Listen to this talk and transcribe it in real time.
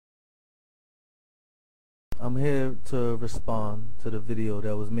I'm here to respond to the video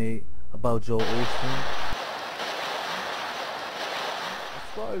that was made about Joel Osteen. As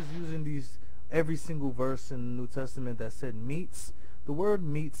far as using every single verse in the New Testament that said meats, the word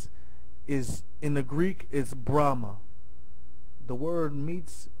meats is, in the Greek, is Brahma. The word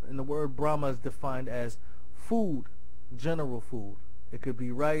meats in the word Brahma is defined as food, general food. It could be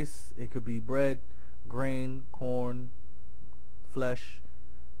rice, it could be bread, grain, corn, flesh,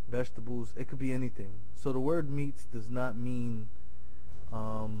 vegetables. It could be anything. So the word meats does not mean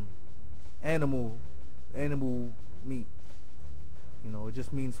animal meat. You know, it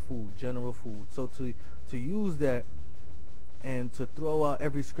just means food, general food. So to use that and to throw out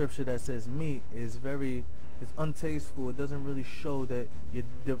every scripture that says meat is it's untasteful. It doesn't really show that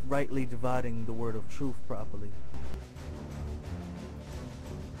you're rightly dividing the word of truth properly.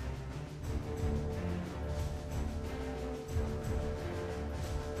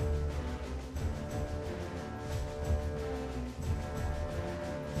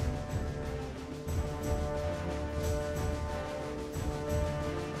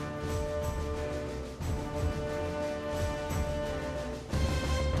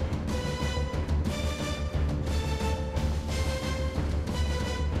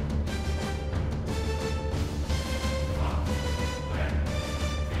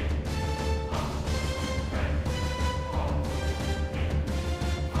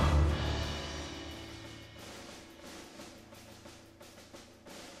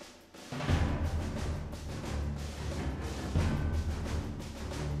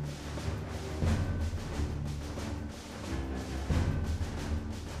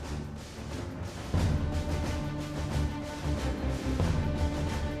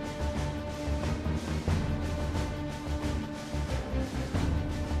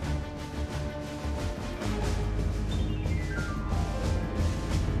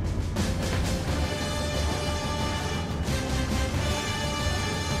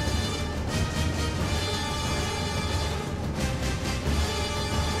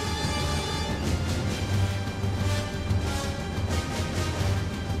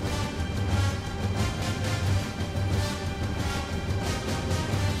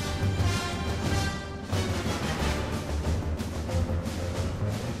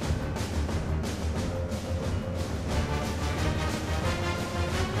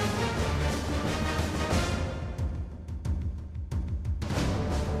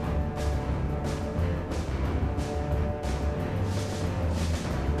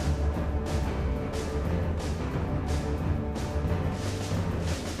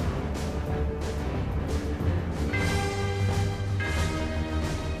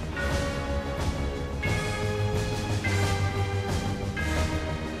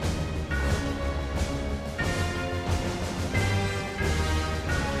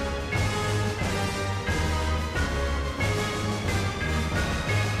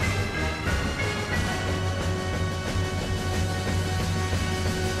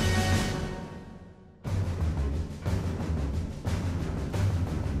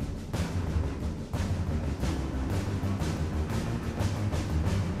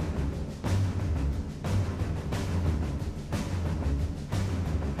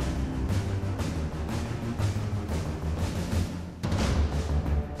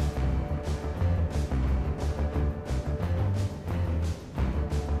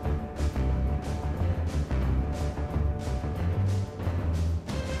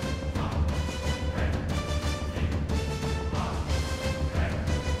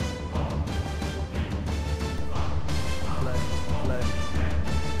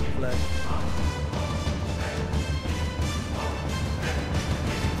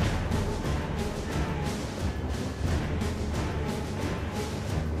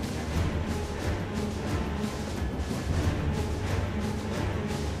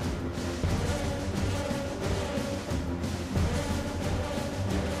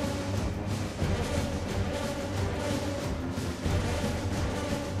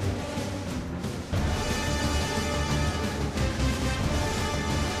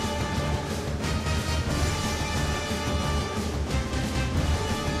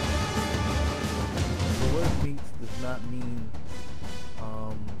 Not mean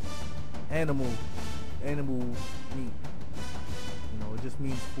animal meat. You know, it just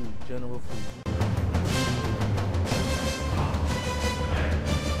means food, general food.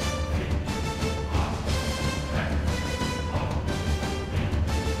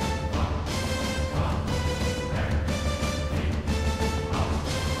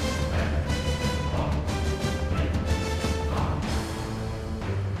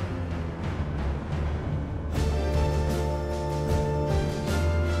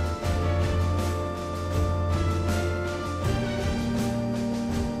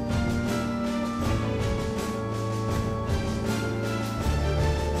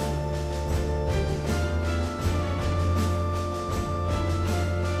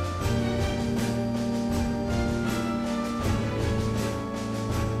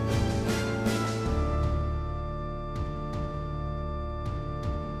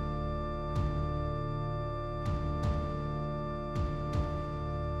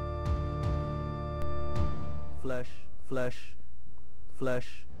 flesh, flesh,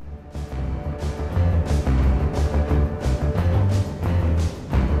 flesh.